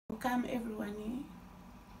Welcome everyone.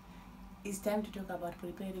 It's time to talk about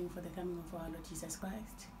preparing for the coming of our Lord Jesus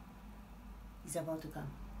Christ. He's about to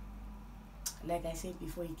come. Like I said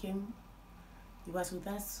before, he came. He was with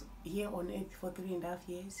us here on earth for 3.5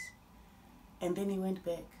 years. And then he went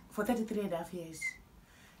back for 33.5 years.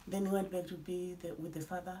 Then he went back to be with the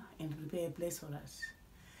Father and prepare a place for us.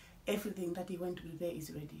 Everything that he went to prepare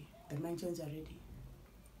is ready. The mansions are ready.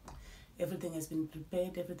 Everything has been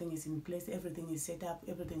prepared, everything is in place, everything is set up,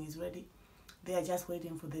 everything is ready. They are just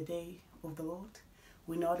waiting for the day of the Lord.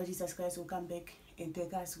 We know that Jesus Christ will come back and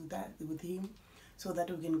take us with him so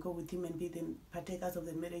that we can go with him and be the partakers of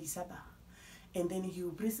the marriage supper. And then he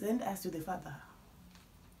will present us to the Father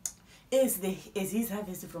as his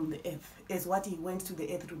harvest from the earth, as what he went to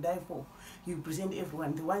the earth to die for. He will present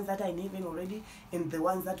everyone, the ones that are in heaven already and the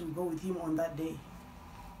ones that will go with him on that day.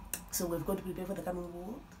 So we've got to prepare for the coming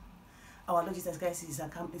world. Our Lord Jesus Christ is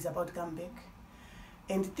about to come back.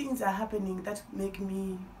 And things are happening that make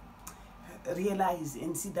me realize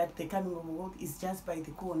and see that the coming of the world is just by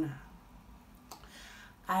the corner.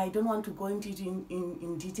 I don't want to go into it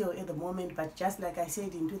in detail at the moment, but just like I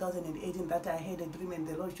said in 2018 that I had a dream and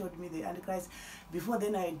the Lord showed me the Antichrist. Before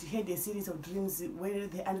then I had a series of dreams where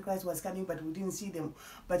the Antichrist was coming but we didn't see them.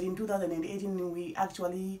 But in 2018 I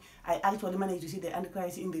actually managed to see the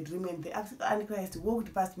Antichrist in the dream, and the Antichrist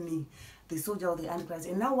walked past me, the soldier of the Antichrist.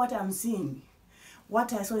 And now what I'm seeing,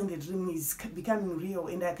 what I saw in the dream is becoming real,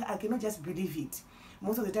 and I cannot just believe it.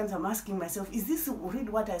 Most of the times I'm asking myself, is this really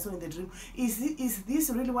what I saw in the dream? Is this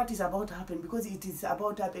really what is about to happen? Because it is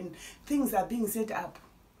about to happen. Things are being set up.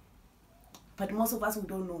 But most of us, we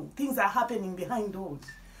don't know. Things are happening behind doors.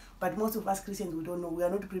 But most of us Christians, we don't know. We are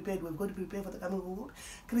not prepared. We've got to prepare for the coming of the world.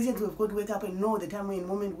 Christians, we've got to wake up and know the time and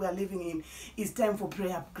moment we are living in is time for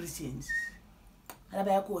prayer, Christians.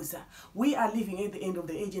 We are living at the end of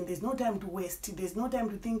the age, and there's no time to waste. There's no time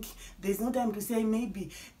to think. There's no time to say maybe.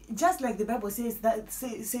 Just like the Bible says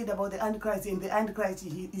said about the Antichrist, and the Antichrist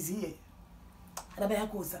is here.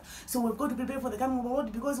 So we've got to prepare for the coming of the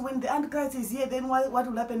Lord, because when the Antichrist is here, then what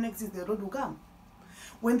will happen next is the Lord will come.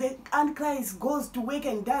 When the Antichrist goes to work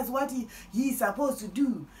and does what he is supposed to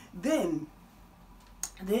do, then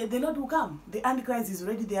the Lord will come. The Antichrist is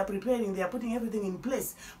ready. They are preparing. They are putting everything in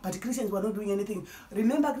place. But Christians were not doing anything.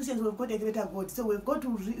 Remember, Christians, we've got a greater God. So we've got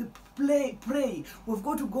to pray. We've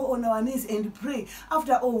got to go on our knees and pray.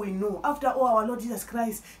 After all, we know. After all, our Lord Jesus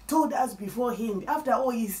Christ told us beforehand. After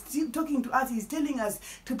all, he's still talking to us. He's telling us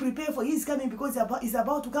to prepare for his coming, because he's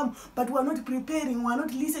about to come. But we're not preparing. We're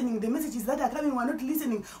not listening. The messages that are coming, we're not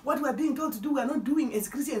listening. What we're being told to do, we're not doing as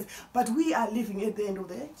Christians. But we are living at the end of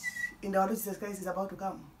the age. And our Lord Jesus Christ is about to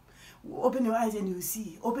come. Open your eyes and you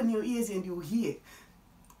see. Open your ears and you hear.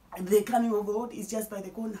 The coming of the Lord is just by the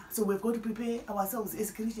corner. So we've got to prepare ourselves as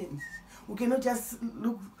Christians. We cannot just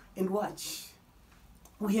look and watch.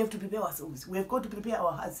 We have to prepare ourselves. We have got to prepare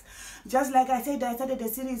our hearts. Just like I said, I started a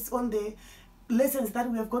series on the lessons that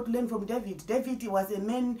we have got to learn from David. David was a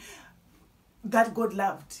man that God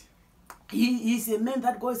loved. He is a man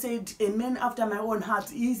that God said, a man after my own heart.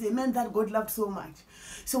 He is a man that God loved so much.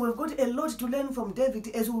 So we've got a lot to learn from David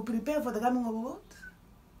as we prepare for the coming of the Lord.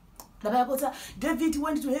 The Bible says David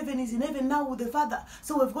went to heaven, is in heaven now with the Father.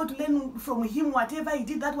 So we've got to learn from him whatever he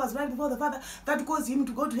did that was right before the Father, that caused him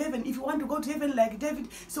to go to heaven. If you want to go to heaven like David,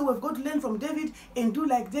 so we've got to learn from David and do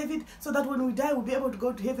like David, so that when we die, we'll be able to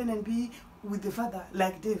go to heaven and be with the Father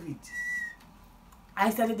like David. I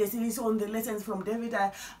started a series on the lessons from David.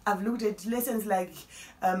 I've looked at lessons like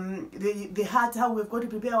the heart, how we've got to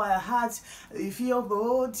prepare our hearts, the fear of the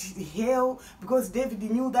Lord, the hell, because David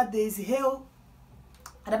knew that there is hell.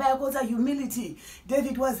 And the Bible calls it humility.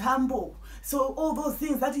 David was humble. So all those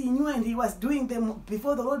things that he knew and he was doing them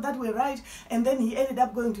before the Lord that were right, and then he ended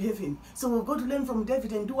up going to heaven. So we've got to learn from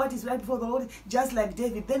David and do what is right before the Lord, just like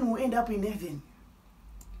David. Then we'll end up in heaven.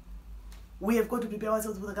 We have got to prepare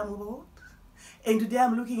ourselves for the coming of the Lord. And today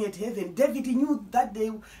I'm looking at heaven. David knew that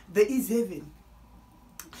there is heaven.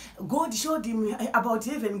 God showed him about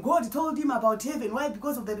heaven. God told him about heaven. Why?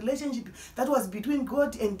 Because of the relationship that was between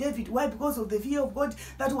God and David. Why? Because of the fear of God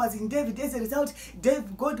that was in David. As a result,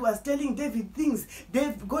 God was telling David things.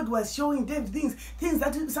 God was showing David things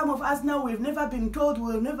that some of us now we've never been told,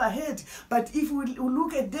 we've never heard. But if we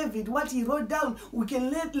look at David, what he wrote down, we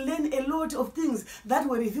can learn a lot of things that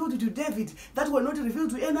were revealed to David that were not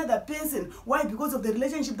revealed to any other person. Why? Because of the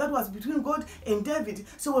relationship that was between God and David.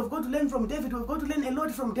 So we've got to learn from David. We've got to learn a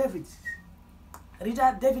lot from David.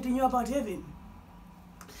 Rita, David knew about heaven.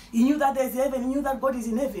 He knew that there's heaven. He knew that God is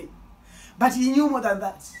in heaven. But he knew more than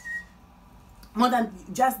that. More than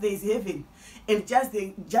just there is heaven. and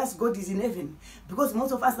just God is in heaven. Because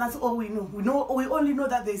most of us, that's all we know. We only know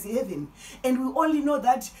that there's heaven, and we only know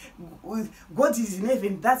that God is in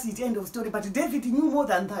heaven. That's it, end of story. But David knew more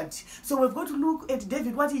than that. So we've got to look at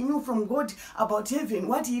David, what he knew from God about heaven,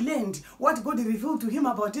 what he learned, what God revealed to him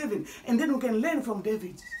about heaven, and then we can learn from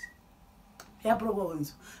David.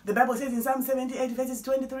 The Bible says in Psalm 78 verses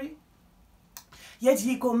 23, yet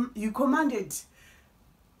he commanded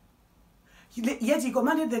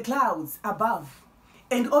the clouds above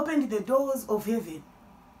and opened the doors of heaven.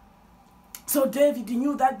 So David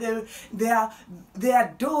knew that there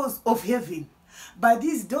are doors of heaven, but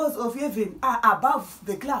these doors of heaven are above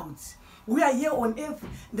the clouds. We are here on earth,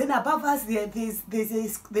 then above us there's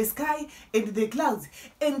the sky and the clouds.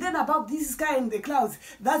 And then above this sky and the clouds,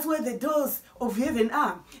 that's where the doors of heaven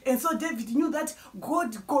are. And so David knew that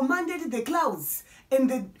God commanded the clouds,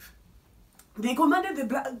 and they commanded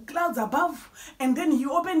the clouds above, and then he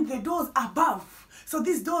opened the doors above. So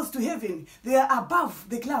these doors to heaven, they are above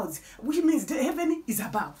the clouds, which means the heaven is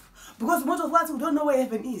above. Because most of us, we don't know where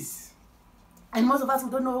heaven is. And most of us,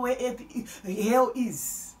 we don't know where hell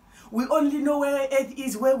is. We only know where earth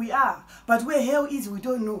is, where we are. But where hell is, we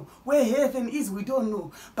don't know. Where heaven is, we don't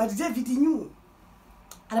know. But David knew.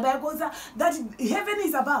 And the Bible says that heaven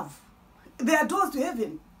is above. There are doors to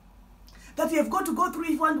heaven that you have got to go through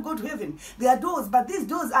if you want to go to heaven. There are doors, but these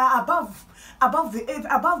doors are above the earth,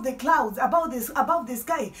 above the clouds, above the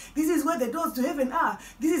sky. This is where the doors to heaven are.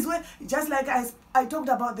 This is where, just like I talked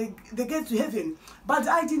about the gates to heaven, but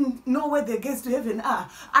I didn't know where the gates to heaven are.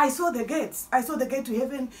 I saw the gates. I saw the gate to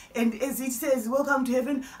heaven, and as it says, welcome to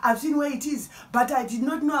heaven, I've seen where it is, but I did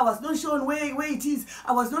not know. I was not shown where it is.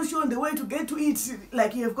 I was not shown the way to get to it.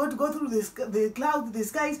 Like you have got to go through the clouds, the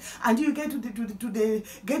skies, until you get to the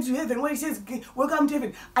gate to heaven, where it says, welcome to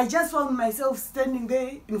heaven. I just found myself standing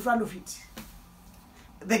there in front of it.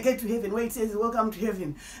 The gate to heaven, where it says welcome to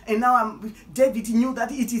heaven. And now David knew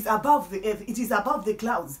that it is above the earth, it is above the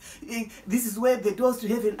clouds. This is where the doors to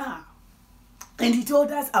heaven are. And he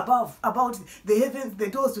told us about the heavens, the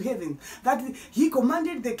doors to heaven, that he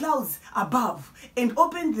commanded the clouds above and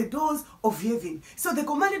opened the doors of heaven. So the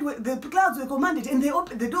clouds were commanded, and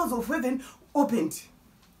the doors of heaven opened.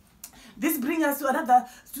 This brings us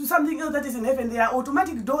to something else that is in heaven. There are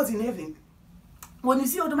automatic doors in heaven. When you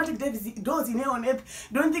see automatic doors in here on earth,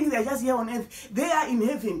 don't think they're just here on earth. They are in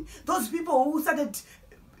heaven. Those people who started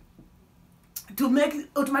to make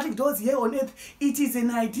automatic doors here on earth, it is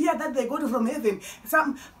an idea that they got from heaven.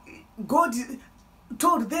 God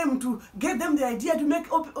told them to get them the idea to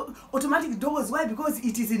make automatic doors. Why? Because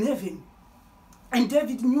it is in heaven. And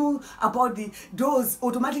David knew about the doors,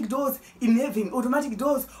 automatic doors in heaven, automatic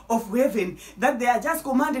doors of heaven, that they are just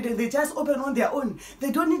commanded and they just open on their own.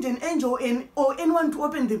 They don't need an angel or anyone to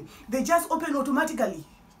open them. They just open automatically.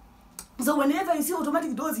 So whenever you see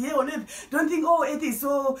automatic doors here on earth, don't think, oh, it is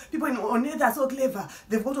so, people on earth are so clever.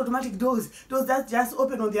 They've got automatic doors that just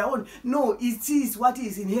open on their own. No, it is what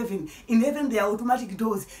is in heaven. In heaven, there are automatic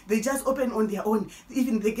doors. They just open on their own.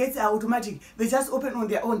 Even the gates are automatic. They just open on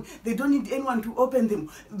their own. They don't need anyone to open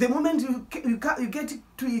them. The moment you get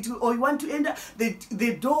to it or you want to enter,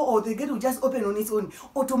 the door or the gate will just open on its own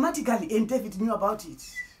automatically. And David knew about it.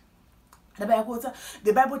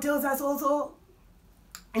 The Bible tells us also,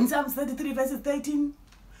 in Psalms 33 verses 13,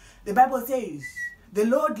 the Bible says, the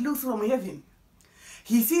Lord looks from heaven.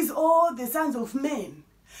 He sees all the sons of men.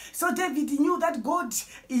 So David knew that God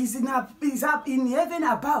is up in heaven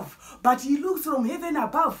above, but he looks from heaven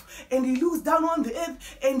above and he looks down on the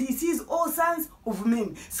earth and he sees all sons of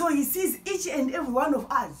men. So he sees each and every one of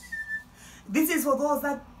us. This is for those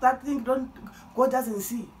that think God doesn't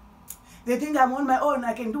see. They think I'm on my own,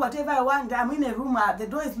 I can do whatever I want. I'm in a room, the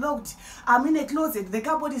door is locked. I'm in a closet, the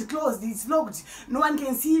cupboard is closed, it's locked. No one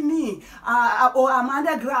can see me. Or I'm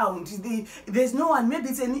underground. There's no one. Maybe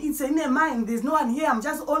it's in a mine. There's no one here. I'm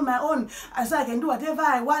just on my own. So I can do whatever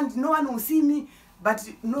I want. No one will see me. But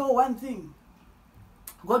know one thing.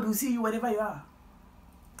 God will see you wherever you are.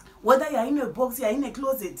 Whether you are in a box, you are in a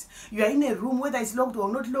closet, you are in a room, whether it's locked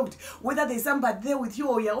or not locked, whether there's somebody there with you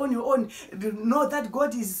or you're on your own, know that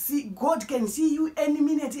God can see you any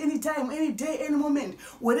minute, any time, any day, any moment,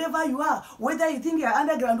 wherever you are. Whether you think you're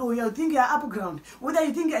underground or you think you're upground, whether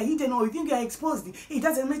you think you're hidden or you think you're exposed, it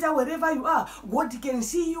doesn't matter. Wherever you are, God can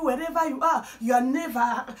see you wherever you are. You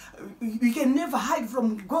can never hide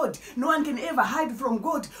from God. No one can ever hide from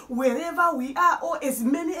God. Wherever we are, or as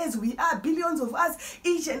many as we are, billions of us,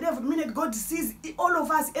 each and every minute, God sees all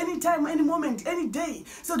of us, anytime, any moment, any day.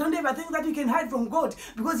 So don't ever think that you can hide from God,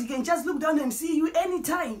 because He can just look down and see you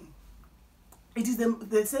anytime. It is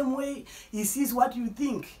the same way He sees what you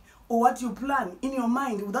think or what you plan in your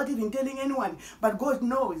mind without even telling anyone. But God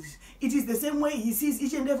knows. It is the same way He sees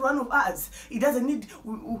each and every one of us. He doesn't need,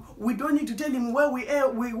 we don't need to tell Him where we are,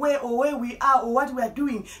 where we are or what we are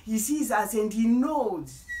doing. He sees us and He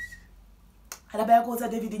knows. And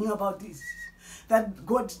David knew about this. That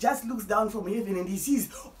God just looks down from heaven and He sees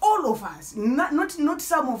all of us, not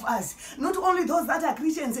some of us, not only those that are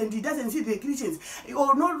Christians and He doesn't see the Christians,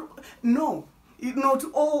 or not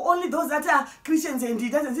only those that are Christians and He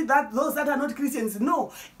doesn't see that those that are not Christians.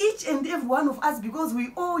 No, each and every one of us, because we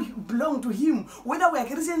all belong to Him, whether we are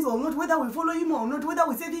Christians or not, whether we follow Him or not, whether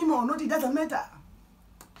we serve Him or not, it doesn't matter.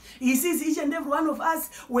 He sees each and every one of us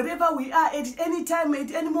wherever we are at any time,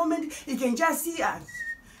 at any moment. He can just see us.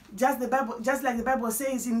 Just like the Bible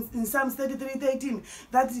says in Psalms 33:13,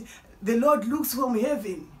 that the Lord looks from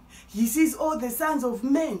heaven. He sees all the sons of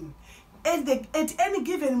men. At any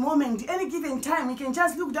given moment, any given time, He can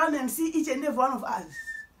just look down and see each and every one of us.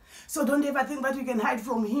 So don't ever think that you can hide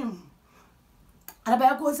from Him.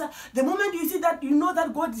 The moment you see that, you know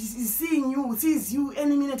that God is seeing you, sees you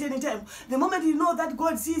any minute, any time. The moment you know that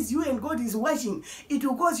God sees you and God is watching, it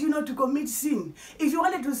will cause you not to commit sin. If you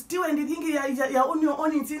wanted to steal and you think you're on your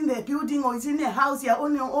own, it's in the building or it's in a house, you're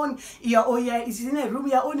on your own, it's in a room,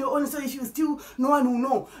 you're on your own. So if you steal, no one will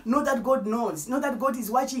know. Know that God knows. Know that God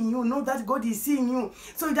is watching you. Know that God is seeing you.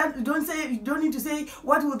 So you don't need to say,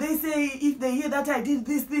 what will they say if they hear that I did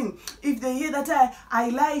this thing? If they hear that I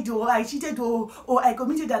lied or I cheated or I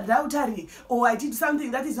committed adultery, or I did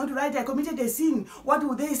something that is not right, I committed a sin. What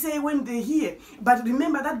will they say when they hear? But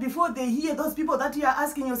remember that before they hear, those people that you are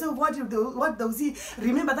asking yourself what they'll see,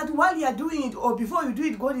 remember that while you are doing it or before you do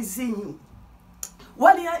it, God is seeing you.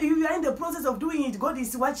 While you are in the process of doing it, God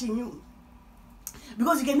is watching you.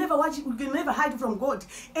 Because you can never hide from God.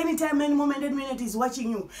 Anytime, any moment, any minute is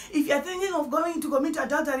watching you. If you are thinking of going to commit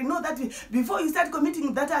adultery, know that before you start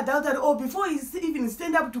committing that adultery, or before you even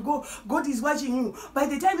stand up to go, God is watching you. By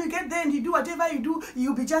the time you get there and you do whatever you do,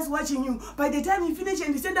 He'll be just watching you. By the time you finish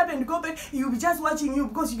and you stand up and go back, He'll be just watching you,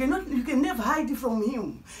 because you can never hide from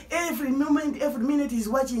Him. Every moment, every minute He's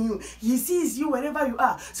watching you. He sees you wherever you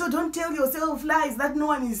are. So don't tell yourself lies that no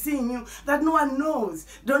one is seeing you, that no one knows.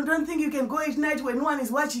 Don't think you can go at night when no one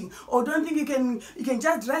is watching, or don't think you can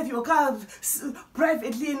just drive your car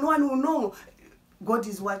privately and no one will know. God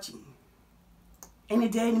is watching. Any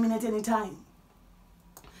day, any minute, any time.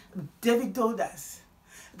 David told us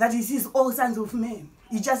that He sees all sons of men.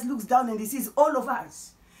 He just looks down and He sees all of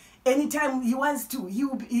us. Anytime He wants to,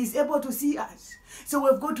 He is able to see us. So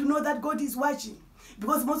we've got to know that God is watching.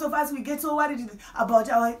 Because most of us, we get so worried about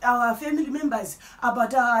our family members,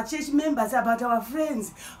 about our church members, about our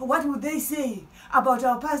friends. What will they say about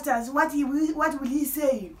our pastors? What will he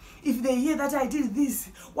say if they hear that I did this?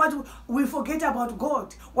 We forget about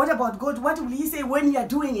God. What about God? What will He say when you are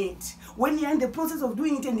doing it? When you are in the process of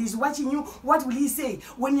doing it and He's watching you, what will He say?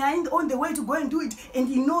 When you are on the way to go and do it and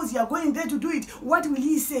He knows you are going there to do it, what will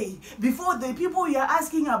He say? Before the people you are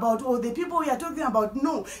asking about or the people you are talking about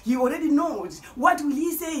know, He already knows. What will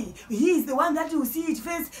He say? He is the one that will see it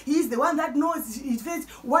first. He is the one that knows it first.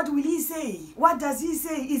 What will He say? What does He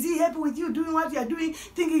say? Is He happy with you doing what you are doing,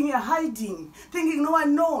 thinking you are hiding, thinking no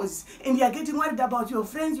one knows, and you are getting worried about your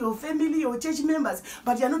friends, your family, your church members,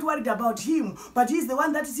 but you are not worried about Him. But He's the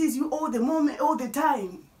one that sees you all the moment, all the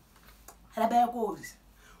time.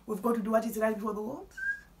 We've got to do what is right before the Lord.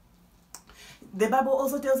 The Bible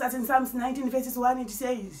also tells us in Psalms 19 verses 1, it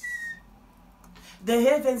says, the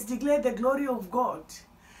heavens declare the glory of God,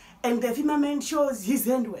 and the firmament shows His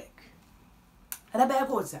handwork.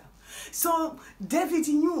 So David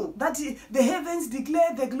knew that the heavens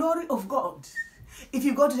declare the glory of God. If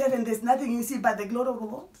you go to heaven, there's nothing you see but the glory of the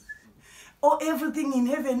Lord. Or everything in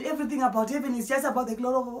heaven, everything about heaven is just about the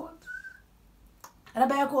glory of the Lord.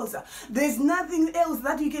 There's nothing else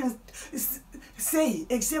that you can say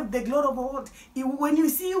except the glory of the Lord. When you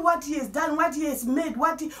see what He has done, what He has made,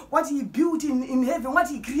 what He built in heaven, what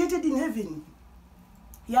He created in heaven,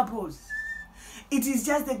 bros, it is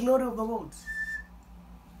just the glory of the Lord.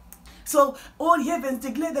 So all heavens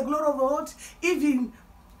declare the glory of the Lord. Even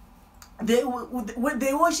they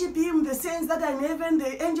worship Him, the saints that are in heaven,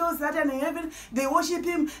 the angels that are in heaven, they worship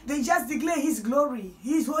Him. They just declare His glory,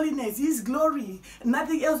 His holiness, His glory,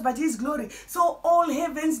 nothing else but His glory. So all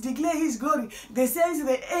heavens declare His glory. The saints,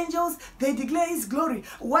 the angels, they declare His glory.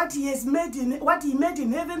 What He made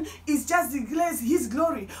in heaven is just declares His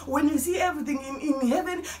glory. When you see everything in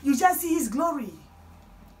heaven, you just see His glory.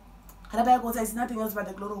 It's nothing else but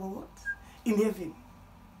the glory of the Lord in heaven.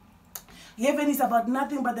 Heaven is about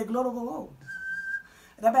nothing but the glory of the Lord.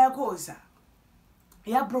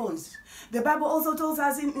 Yeah, bronze. The Bible also tells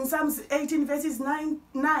us in Psalms 18 verses 9,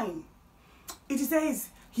 it says,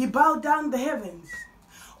 he bowed down the heavens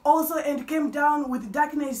also and came down with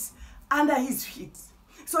darkness under his feet.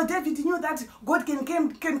 So David knew that God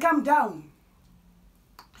can come down.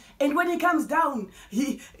 And when he comes down,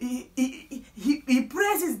 he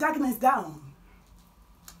presses darkness down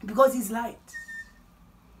because he's light.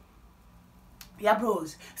 Yeah,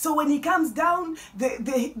 bros. So when he comes down,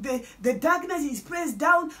 the darkness is pressed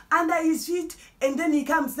down under his feet, and then he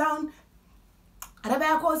comes down, and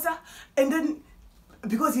then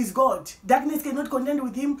because he's God, darkness cannot contend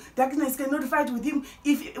with him, darkness cannot fight with him.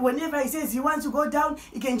 If whenever he says he wants to go down,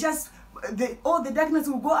 he can just all the darkness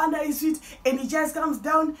will go under his feet, and he just comes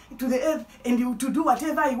down to the earth and he to do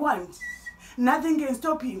whatever he wants. Nothing can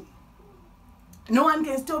stop him. No one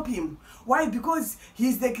can stop him. Why? Because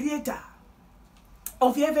he's the creator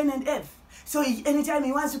of heaven and earth. So anytime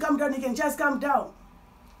he wants to come down, he can just come down.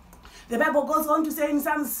 The Bible goes on to say in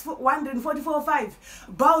Psalms 144:5,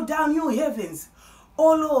 bow down, you heavens,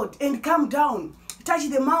 O Lord, and come down, touch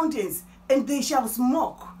the mountains, and they shall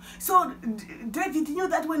smoke. So David knew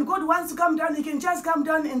that when God wants to come down, he can just come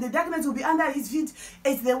down and the darkness will be under his feet.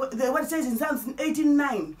 It's the what it says in Psalms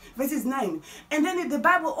 18:9, verses 9. And then the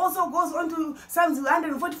Bible also goes on to Psalms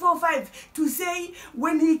 144:5 to say,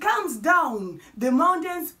 when he comes down, the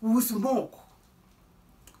mountains will smoke.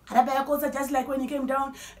 Just like when he came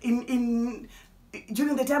down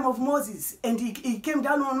during the time of Moses, and he came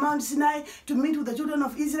down on Mount Sinai to meet with the children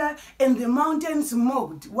of Israel, and the mountains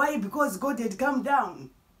smoked. Why? Because God had come down.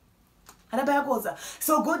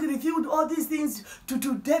 So God revealed all these things to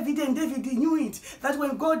David, and David knew it, that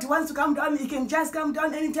when God wants to come down, he can just come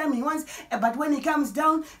down anytime he wants. But when he comes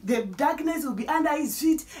down, the darkness will be under his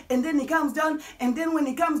feet, and then he comes down, and then when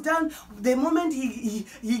he comes down, the moment he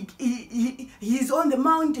is on the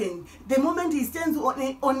mountain, the moment he stands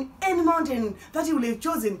on any mountain that he will have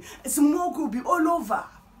chosen, smoke will be all over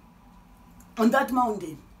on that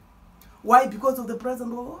mountain. Why? Because of the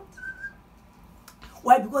presence of God.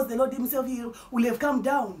 Why? Because the Lord himself will have come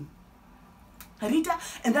down. Rita,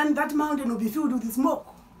 and then that mountain will be filled with smoke.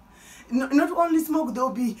 Not only smoke, there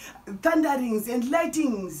will be thunderings and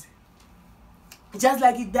lightnings. Just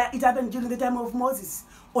like it happened during the time of Moses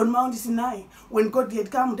on Mount Sinai, when God had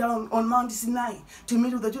come down on Mount Sinai to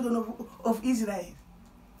meet with the children of Israel.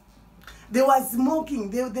 There was smoking.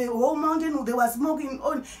 The whole mountain, there was smoking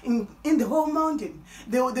in the whole mountain.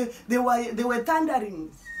 There were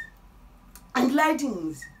thunderings and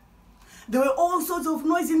lightings. There were all sorts of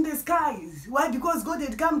noise in the skies. Why? Because God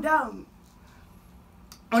had come down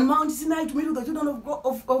on Mount Sinai to meet with the children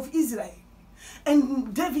of Israel.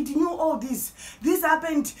 And David knew all this. This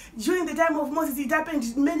happened during the time of Moses. It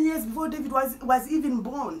happened many years before David was even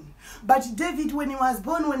born. But David, when he was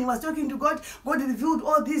born, when he was talking to God, God revealed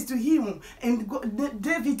all this to him. And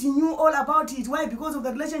David knew all about it. Why? Because of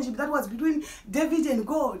the relationship that was between David and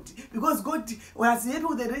God. Because God was happy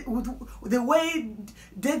with the way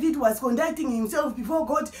David was conducting himself before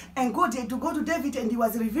God. And God had to go to David, and he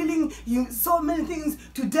was revealing him so many things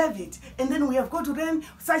to David. And then we have got to learn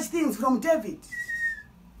such things from David.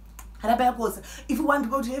 If we want to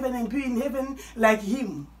go to heaven and be in heaven like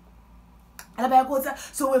him.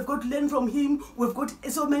 So we've got to learn from him. We've got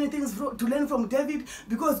so many things to learn from David,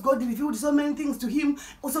 because God revealed so many things to him,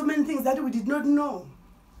 so many things that we did not know.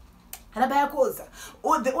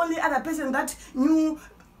 Or the only other person that knew,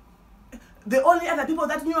 the only other people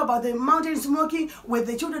that knew about the mountain smoking were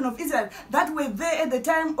the children of Israel that were there at the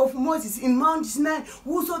time of Moses in Mount Sinai,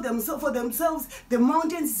 who saw for themselves the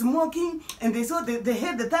mountains smoking, and they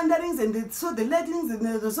heard the thunderings, and they saw the lightnings,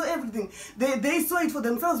 and they saw everything. They saw it for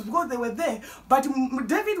themselves because they were there. But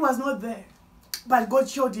David was not there. But God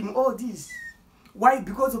showed him all this. Why?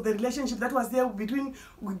 Because of the relationship that was there between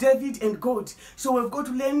David and God. So we've got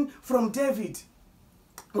to learn from David.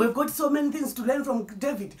 We've got so many things to learn from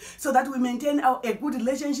David, so that we maintain a good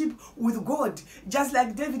relationship with God. Just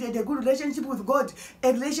like David had a good relationship with God,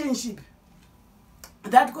 a relationship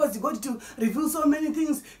that caused God to reveal so many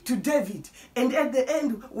things to David. And at the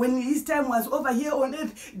end, when his time was over here on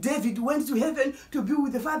earth, David went to heaven to be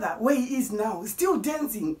with the Father, where he is now, still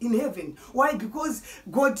dancing in heaven. Why? Because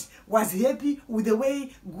God was happy with the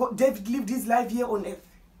way David lived his life here on earth.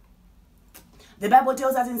 The Bible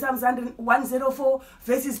tells us in Psalms 104,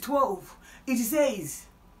 verses 12, it says,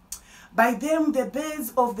 by them the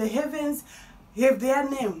birds of the heavens have their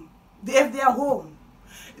name, they have their home.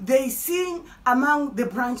 They sing among the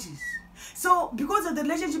branches. So because of the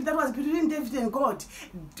relationship that was between David and God,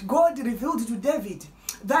 God revealed to David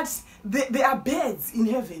that there are birds in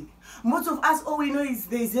heaven. Most of us, all we know is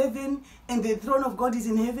there is heaven, and the throne of God is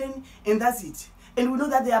in heaven, and that's it. And we know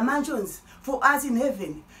that there are mansions for us in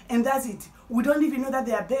heaven. And that's it. We don't even know that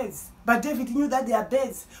there are birds. But David knew that there are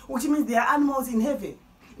birds, which means there are animals in heaven.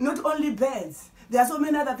 Not only birds. There are so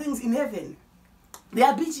many other things in heaven. There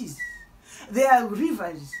are beaches. There are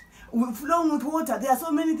rivers flowing with water. There are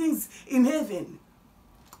so many things in heaven.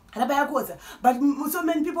 But so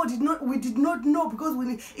many people we did not know, because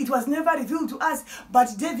it was never revealed to us.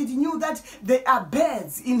 But David knew that there are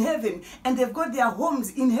birds in heaven, and they've got their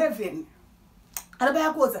homes in heaven.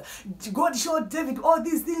 God showed David all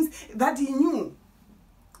these things that he knew.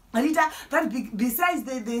 That besides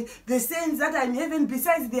the saints that are in heaven,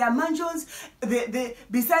 besides their mansions,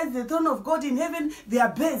 besides the throne of God in heaven, there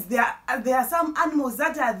are birds, there are some animals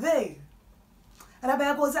that are there.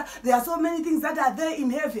 There are so many things that are there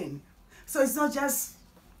in heaven. So it's not just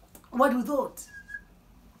what we thought.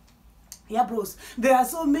 Yeah, bros. There are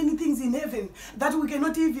so many things in heaven that we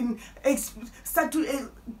cannot even start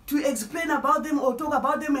to explain about them or talk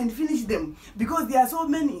about them and finish them, because there are so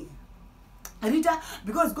many. Rita,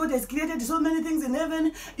 because God has created so many things in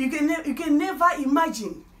heaven, you can never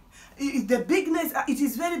imagine the bigness. It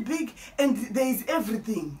is very big, and there is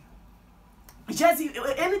everything. Just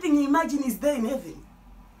anything you imagine is there in heaven.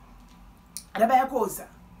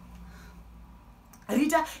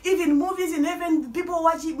 Rita, even movies in heaven, people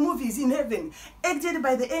watch movies in heaven, acted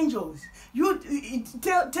by the angels. You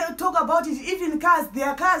talk about it. Even cars,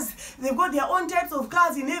 their cars, they've got their own types of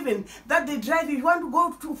cars in heaven that they drive. If you want to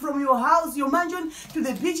go from your house, your mansion, to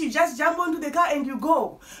the beach, you just jump onto the car and you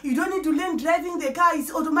go. You don't need to learn driving the car.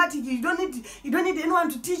 It's automatic. You don't need anyone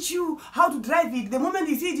to teach you how to drive it. The moment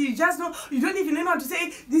you see it, you just know. You don't even know how to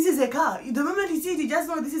say, this is a car. The moment you see it, you just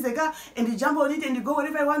know this is a car, and you jump on it and you go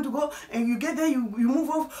wherever you want to go, and you get there, you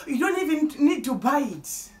move off. You don't even need to buy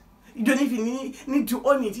it. You don't even need to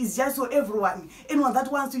own it. It's just for everyone. Anyone that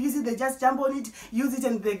wants to use it, they just jump on it, use it,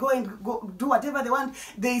 and they go do whatever they want.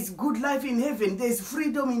 There is good life in heaven. There is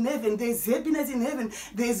freedom in heaven. There is happiness in heaven.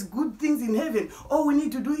 There is good things in heaven. All we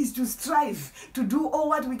need to do is to strive, to do all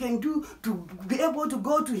what we can do to be able to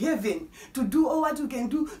go to heaven, to do all what we can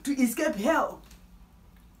do to escape hell.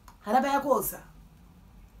 The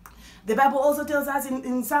Bible also tells us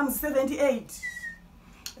in Psalm 78,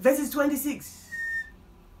 verses 26,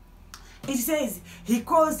 it says, he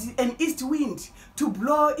caused an east wind to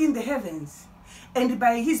blow in the heavens, and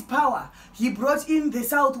by his power he brought in the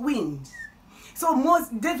south wind. So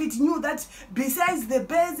David knew that besides the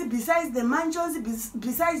birds, besides the mansions,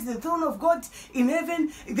 besides the throne of God in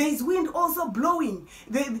heaven, there is wind also blowing.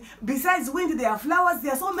 Besides wind, there are flowers.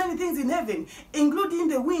 There are so many things in heaven, including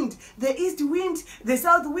the wind, the east wind, the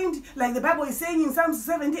south wind, like the Bible is saying in Psalm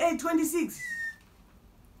 78:26.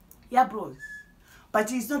 Yeah, bros.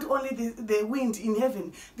 But it's not only the wind in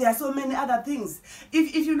heaven. There are so many other things.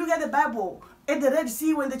 If you look at the Bible, at the Red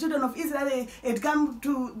Sea, when the children of Israel had come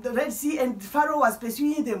to the Red Sea and Pharaoh was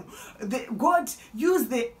pursuing them, God used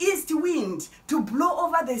the east wind to blow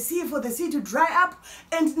over the sea for the sea to dry up.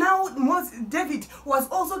 And now David was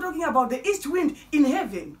also talking about the east wind in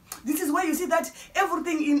heaven. This is where you see that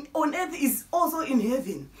everything on earth is also in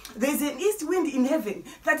heaven. There is an east wind in heaven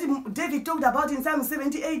that David talked about in Psalm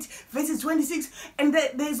 78, verses 26. And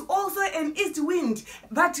there is also an east wind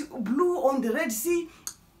that blew on the Red Sea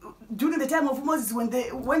during the time of Moses, when they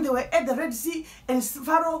were at the Red Sea and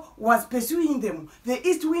Pharaoh was pursuing them. The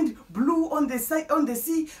east wind blew on the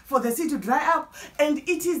sea for the sea to dry up, and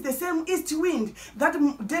it is the same east wind that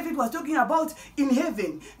David was talking about in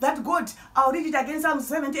heaven, that God, I'll read it again, Psalm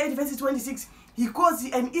 78 verses 26, he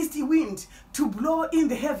caused an east wind to blow in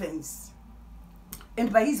the heavens,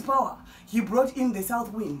 and by his power he brought in the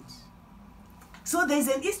south wind. So there's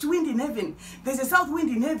an east wind in heaven. There's a south wind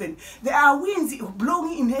in heaven. There are winds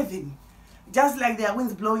blowing in heaven, just like there are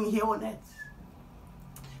winds blowing here on earth.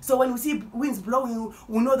 So when we see winds blowing,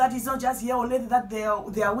 we know that it's not just here on earth that there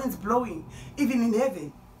are winds blowing, even in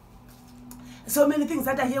heaven. So many things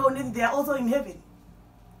that are here on earth, they are also in heaven.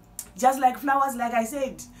 Just like flowers, like I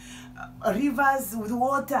said, rivers with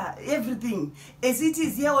water, everything. As it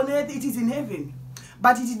is here on earth, it is in heaven.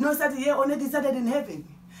 But it did not start here on earth, it started in heaven.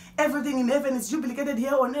 Everything in heaven is duplicated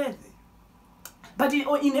here on earth. But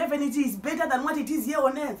in heaven it is better than what it is here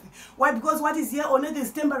on earth. Why? Because what is here on earth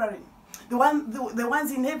is temporary. The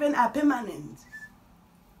ones in heaven are permanent.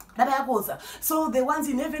 So the ones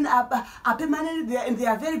in heaven are permanent, and they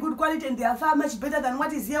are very good quality, and they are far much better than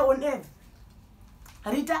what is here on earth.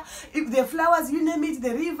 Rita, if the flowers, you name it,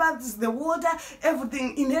 the rivers, the water,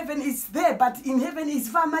 everything in heaven is there, but in heaven is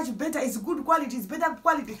far much better. It's good quality, it's better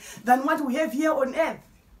quality than what we have here on earth.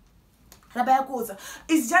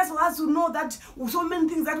 It's just for us to know that so many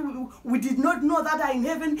things that we did not know that are in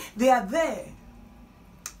heaven, they are there.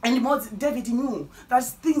 And David knew that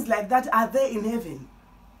things like that are there in heaven.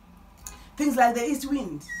 Things like the east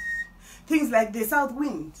wind, things like the south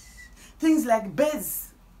wind, things like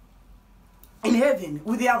birds in heaven,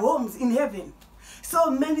 with their homes in heaven. So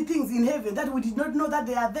many things in heaven that we did not know that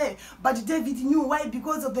they are there. But David knew. Why?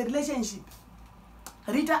 Because of the relationship,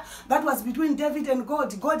 Rita, that was between David and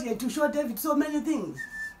God. God had to show David so many things.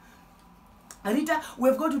 Rita,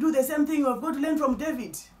 we've got to do the same thing. We've got to learn from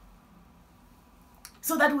David,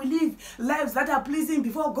 so that we live lives that are pleasing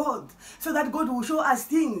before God, so that God will show us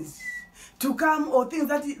things to come, or things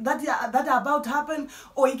that are about to happen,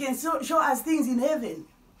 or He can show us things in heaven,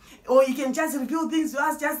 or He can just reveal things to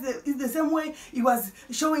us just in the same way He was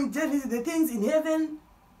showing David the things in heaven,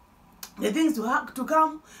 the things to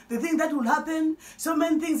come, the things that will happen. So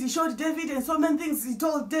many things He showed David, and so many things He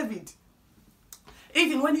told David.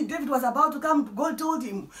 Even when David was about to come, God told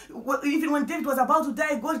him. Even when David was about to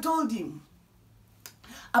die, God told him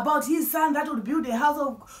about his son that would build a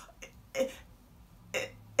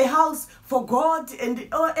house for God, and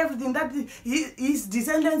everything that his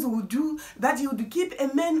descendants would do, that he would keep a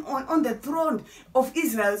man on the throne of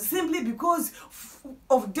Israel, simply because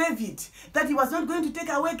of David, that he was not going to take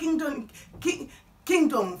away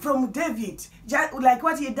kingdom from David, just like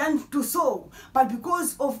what he had done to Saul, but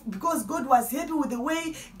because God was happy with the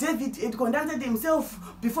way David had conducted himself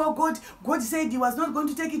before God. God said He was not going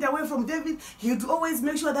to take it away from David. He would always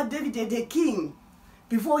make sure that David had a king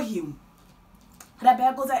before him.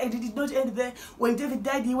 It did not end there. When David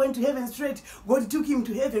died, he went to heaven straight. God took him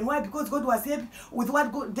to heaven. Why? Because God was happy with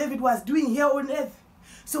what David was doing here on earth.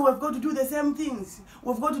 So we've got to do the same things.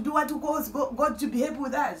 We've got to do what to cause God to be happy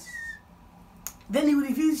with us. Then He will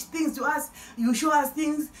reveal things to us. He will show us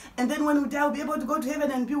things. And then when we die, we'll be able to go to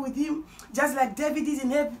heaven and be with Him, just like David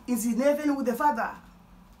is in heaven with the Father.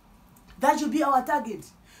 That should be our target,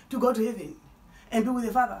 to go to heaven and be with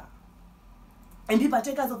the Father, and be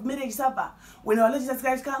partakers of marriage supper when our Lord Jesus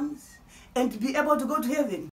Christ comes, and to be able to go to heaven.